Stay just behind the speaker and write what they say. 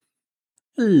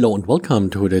Hello and welcome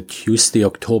to the Tuesday,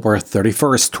 October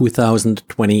 31st,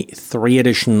 2023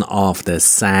 edition of the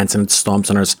SANS and Storm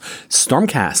Center's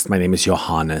StormCast. My name is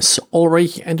Johannes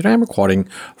Ulrich and today I'm recording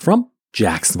from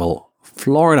Jacksonville,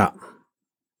 Florida.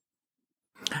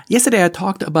 Yesterday I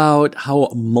talked about how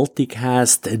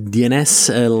multicast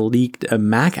DNS leaked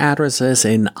MAC addresses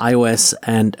in iOS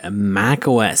and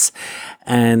macOS.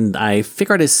 And I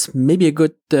figured it's maybe a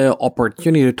good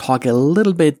opportunity to talk a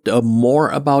little bit more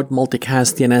about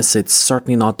multicast DNS. It's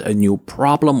certainly not a new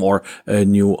problem or a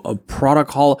new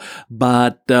protocol,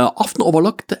 but often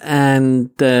overlooked.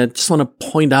 And just want to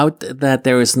point out that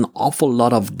there is an awful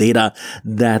lot of data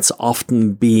that's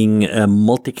often being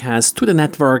multicast to the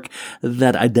network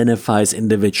that identifies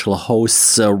individual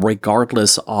hosts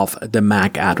regardless of the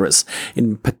MAC address.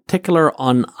 In particular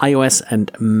on iOS and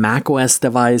macOS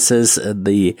devices,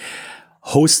 the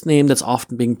host name that's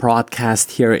often being broadcast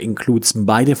here includes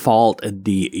by default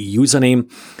the username.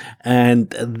 And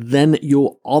then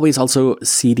you always also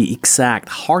see the exact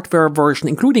hardware version,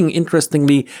 including,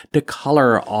 interestingly, the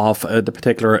color of the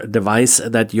particular device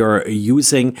that you're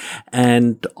using.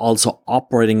 And also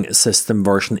operating system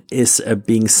version is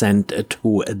being sent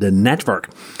to the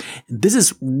network. This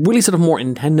is really sort of more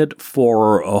intended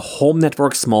for home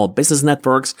networks, small business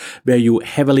networks, where you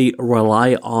heavily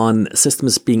rely on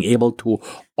systems being able to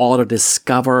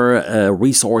auto-discover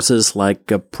resources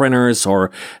like printers or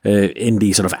in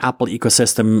the sort of Apple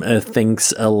ecosystem,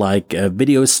 things like a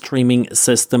video streaming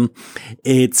system.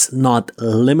 It's not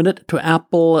limited to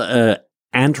Apple,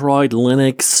 Android,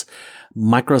 Linux,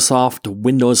 Microsoft,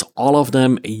 Windows, all of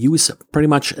them use pretty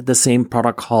much the same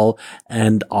protocol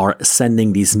and are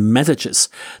sending these messages.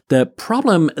 The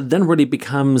problem then really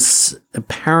becomes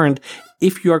apparent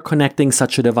if you're connecting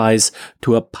such a device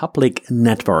to a public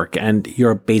network and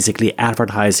you're basically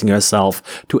advertising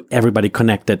yourself to everybody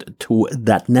connected to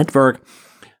that network.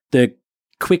 The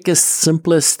quickest,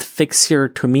 simplest fix here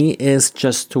to me is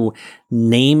just to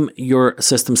name your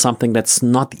system something that's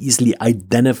not easily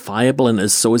identifiable and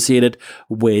associated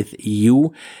with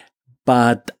you.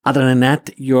 But other than that,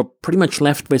 you're pretty much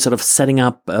left with sort of setting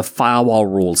up firewall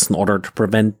rules in order to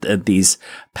prevent these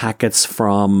packets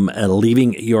from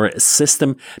leaving your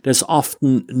system. There's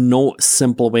often no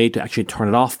simple way to actually turn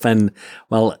it off. And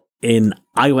well, in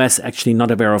iOS, actually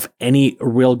not aware of any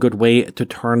real good way to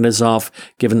turn this off,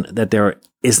 given that there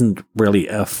isn't really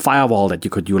a firewall that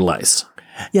you could utilize.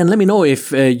 Yeah, and let me know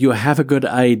if you have a good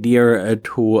idea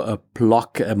to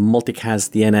block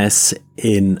multicast DNS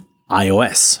in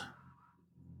iOS.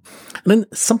 And then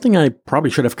something I probably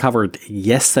should have covered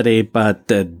yesterday, but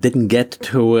didn't get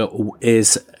to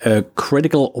is a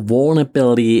critical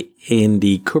vulnerability in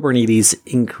the Kubernetes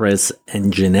Ingress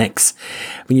Nginx.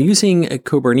 When you're using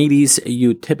Kubernetes,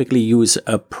 you typically use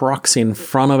a proxy in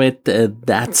front of it.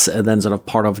 That's then sort of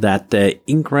part of that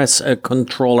Ingress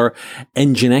controller,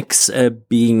 Nginx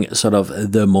being sort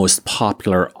of the most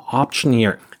popular option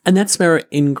here. And that's where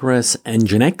Ingress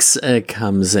Nginx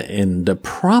comes in. The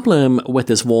problem with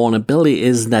this vulnerability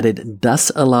is that it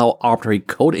does allow arbitrary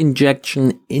code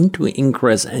injection into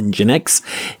Ingress Nginx.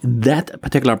 That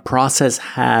particular process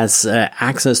has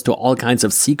access to all kinds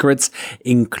of secrets,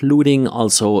 including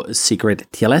also secret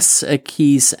TLS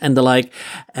keys and the like,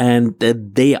 and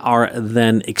they are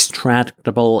then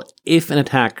extractable if an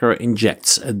attacker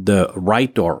injects the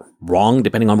right or wrong,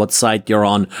 depending on what side you're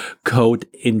on, code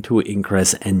into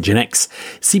Ingress Nginx.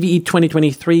 CVE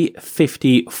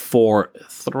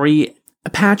 2023-54.3. A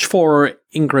patch for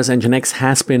Ingress Nginx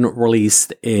has been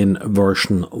released in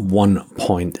version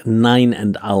 1.9,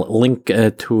 and I'll link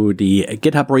to the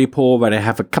GitHub repo where I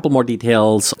have a couple more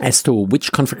details as to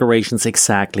which configurations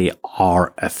exactly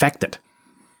are affected.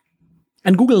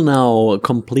 And Google now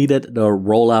completed the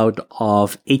rollout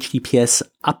of HTTPS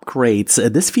upgrades.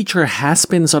 This feature has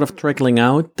been sort of trickling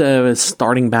out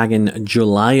starting back in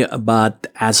July, but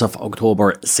as of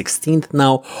October 16th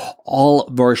now, all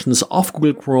versions of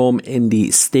Google Chrome in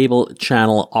the stable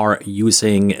channel are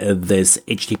using this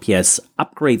HTTPS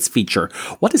upgrades feature.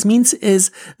 What this means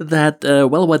is that,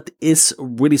 what is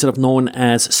really sort of known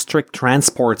as strict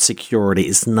transport security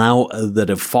is now the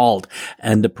default,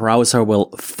 and the browser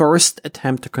will first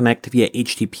attempt to connect via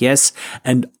HTTPS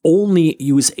and only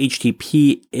use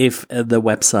HTTP if the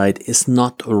website is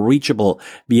not reachable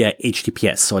via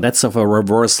HTTPS. So that's sort of a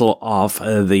reversal of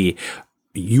the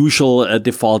usual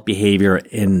default behavior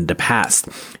in the past.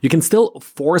 You can still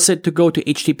force it to go to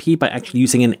HTTP by actually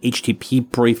using an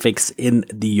HTTP prefix in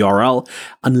the URL,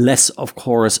 unless, of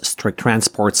course, strict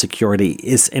transport security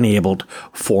is enabled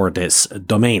for this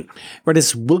domain. Where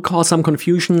this will cause some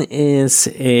confusion is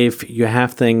if you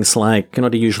have things like,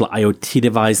 the usual IoT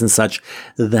device and such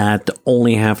that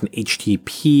only have an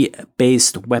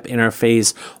HTTP-based web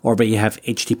interface, or where you have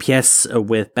HTTPS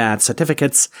with bad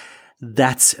certificates.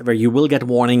 That's where you will get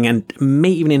warning and may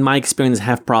even, in my experience,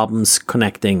 have problems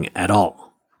connecting at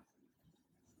all.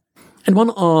 And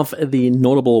one of the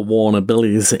notable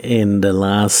vulnerabilities in the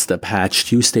last patch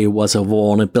Tuesday was a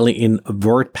vulnerability in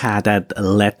WordPad that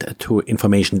led to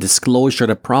information disclosure.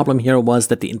 The problem here was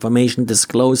that the information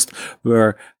disclosed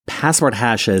were password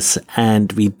hashes,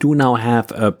 and we do now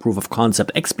have a proof of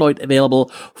concept exploit available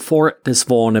for this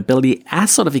vulnerability.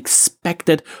 As sort of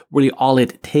expected, really all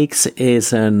it takes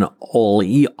is an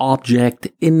OLE object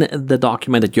in the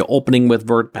document that you're opening with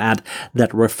WordPad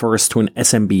that refers to an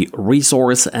SMB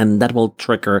resource, and that will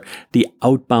trigger the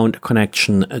outbound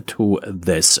connection to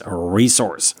this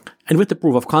resource. And with the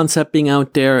proof of concept being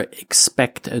out there,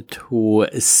 expect to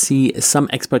see some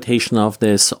exploitation of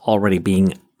this already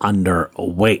being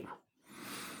underway.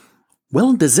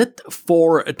 Well, that's it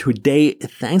for today.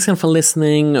 Thanks again for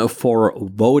listening, for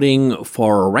voting,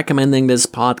 for recommending this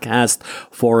podcast,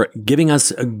 for giving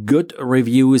us good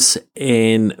reviews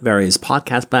in various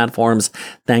podcast platforms.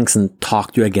 Thanks, and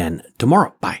talk to you again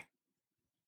tomorrow. Bye.